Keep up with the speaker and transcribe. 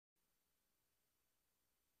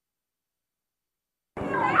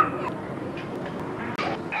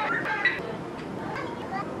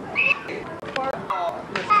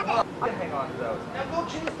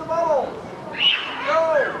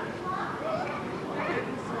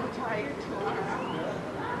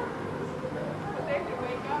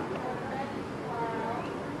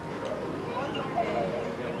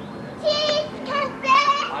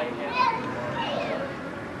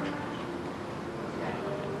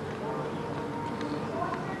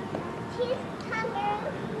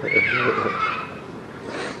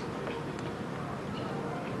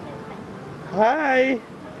Hi.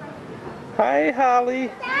 Hi, Holly.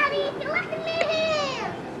 Daddy, look at me.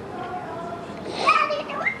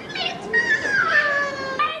 Daddy, look at me.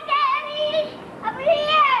 Hi, Daddy. Over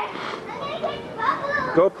here. I'm going to take the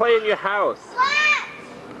bubble. Go play in your house. What?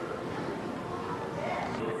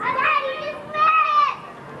 Oh, Daddy, just met.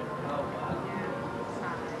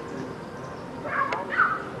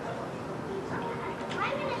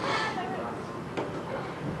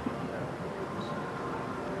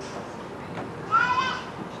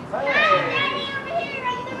 Daddy, over here,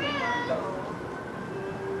 right in the room.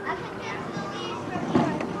 I can just leave from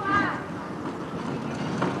here.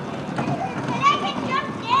 And I can jump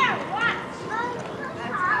there. Watch.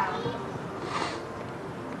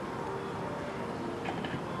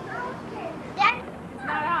 It's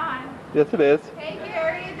not on. Yes, it is. Hey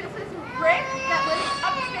Gary, this is Rick that lives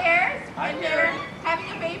upstairs, and they're having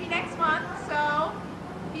a baby next month, so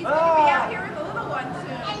he's going to be out here with the little one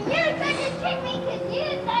soon. And you're going to trick me because you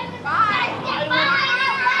decided to Bye.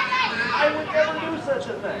 I would never do such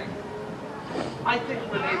a thing. I think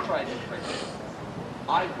Renee tried to trick me.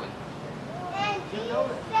 I would. And you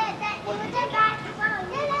said that you would have got the phone.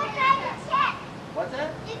 Then I tried to check. What's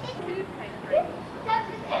that? You think Food pantry.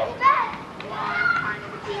 something is bad?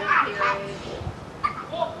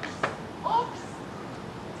 Oops. Oops.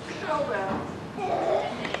 Show them.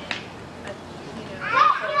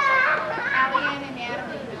 Allie-Ann and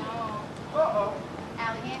Natalie, no. Uh-oh.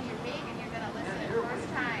 Allie-Ann, you're big and you're going to listen the first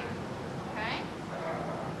time. Okay?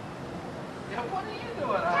 Yeah, what are you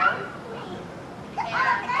doing, Holly?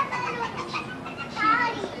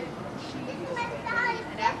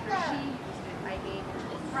 And after she used it, I gave it to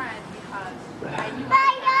a friend because I knew I could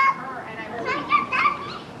have her and I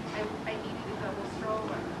needed a double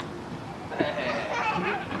stroller.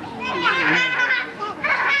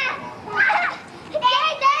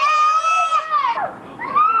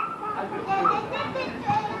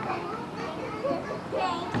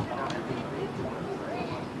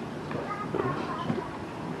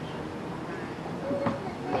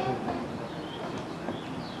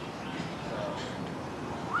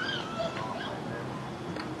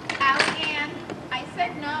 Allie-Ann, I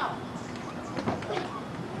said no.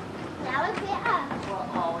 Well,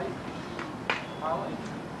 Holly. Holly.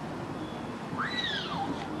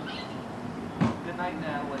 Good night,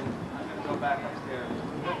 Natalie. I'm going to go back upstairs.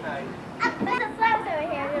 Good night.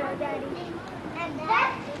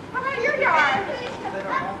 How about your yard? They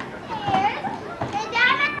don't have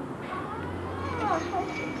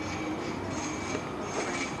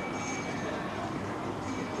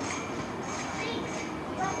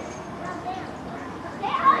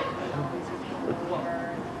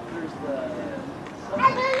There's the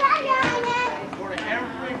for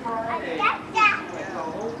every Friday. The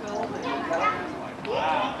whole building.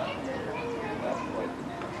 Wow. That's quite the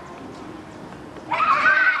deal.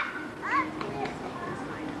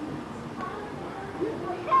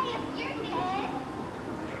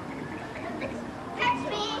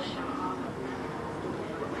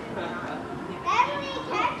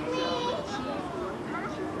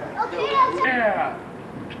 Yeah.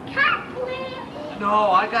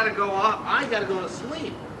 No, I gotta go up. I gotta go to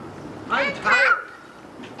sleep. I'm tired.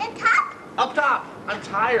 And top? Up top. I'm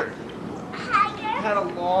tired. Tiger. Had a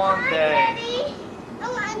long day. Daddy.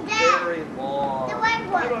 Oh, I'm down. Very long. The white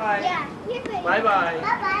one. Bye-bye. Yeah. You're good. Bye-bye.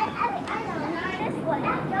 Bye-bye. I know. This one.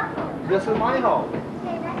 That's your home. This is my home.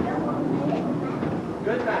 Okay, that's your home.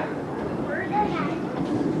 Good night. Good night.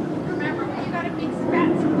 Remember when you got a big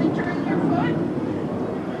fat splinter in your foot?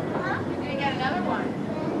 Huh? You're going to get another one.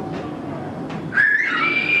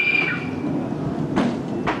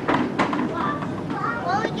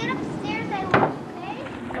 When we get upstairs, I will, okay?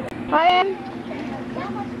 Hi, Ann.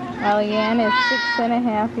 Allie-Ann is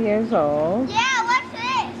 6.5 years old, Yeah, what's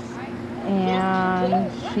this?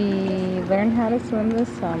 and she learned how to swim this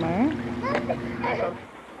summer.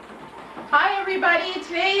 Hi everybody,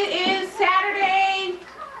 today is Saturday.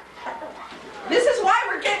 This is why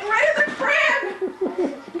we're getting rid of the crib.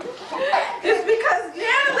 It's because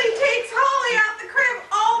Natalie takes Holly out the crib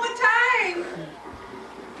all the time.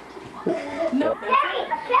 No. Daddy,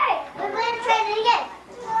 okay. We're going to try it again.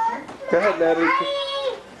 Go ahead, Natalie. Hi.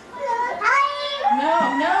 Hi.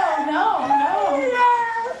 No.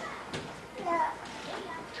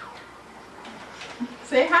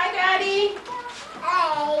 Say hi, Daddy.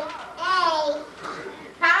 Hey. Hey.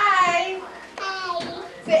 Hi. Hey.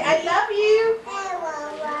 Say I love you. Hey,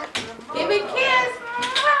 Mama. Give a kiss.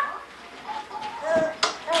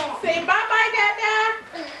 Say bye-bye, Dada.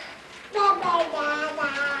 Bye-bye, Dada.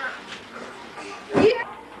 Yeah.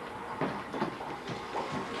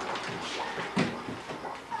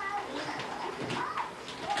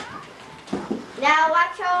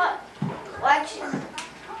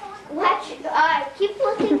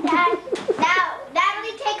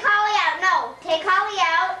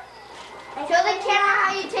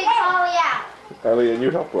 Ellie, and you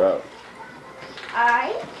help her out.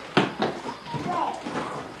 Alright.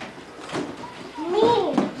 Me.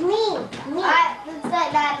 Alright, let's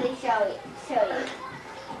let Natalie show you.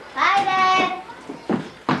 Hi, Dad.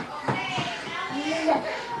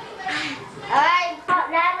 Alright,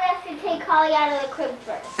 Natalie has to take Holly out of the crib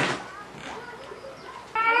first.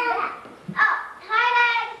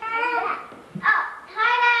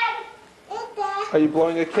 Are you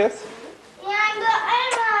blowing a kiss? Yeah,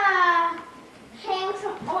 I'm hanging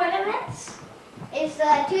some ornaments. It's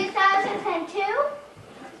 2002.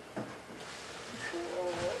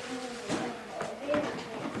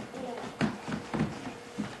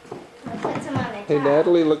 I'll put some on the top. Hey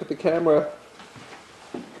Natalie, look at the camera.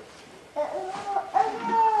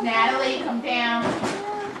 Natalie, come down.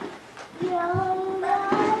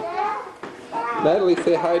 Natalie,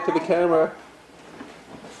 say hi to the camera.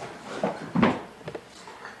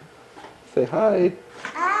 Say hi. Say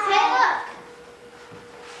look.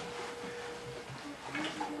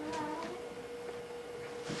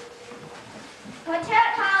 Watch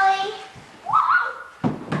out, Holly.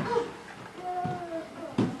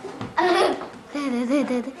 Hello.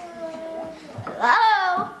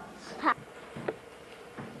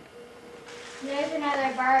 There's another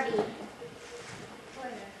Barbie.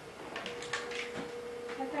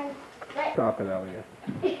 Stop it, Elliot.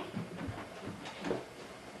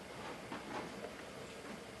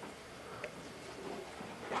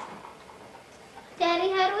 Daddy,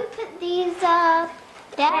 how do we put these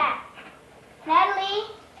back? Natalie,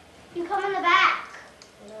 you come in the back.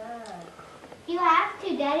 You have to.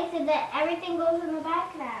 Daddy said that everything goes in the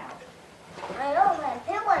back now. I know, but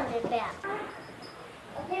that one's in back.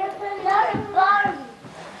 There's another Barbie.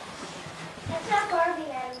 That's not Barbie,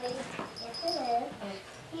 Natalie. Yes, it is.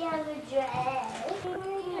 He has a dress.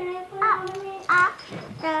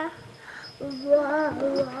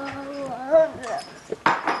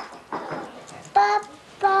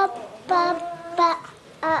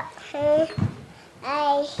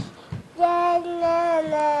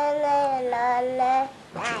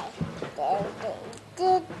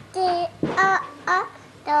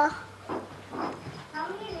 How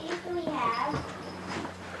many of these do we have?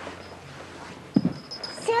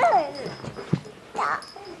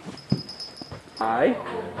 I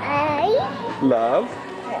love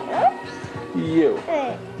you.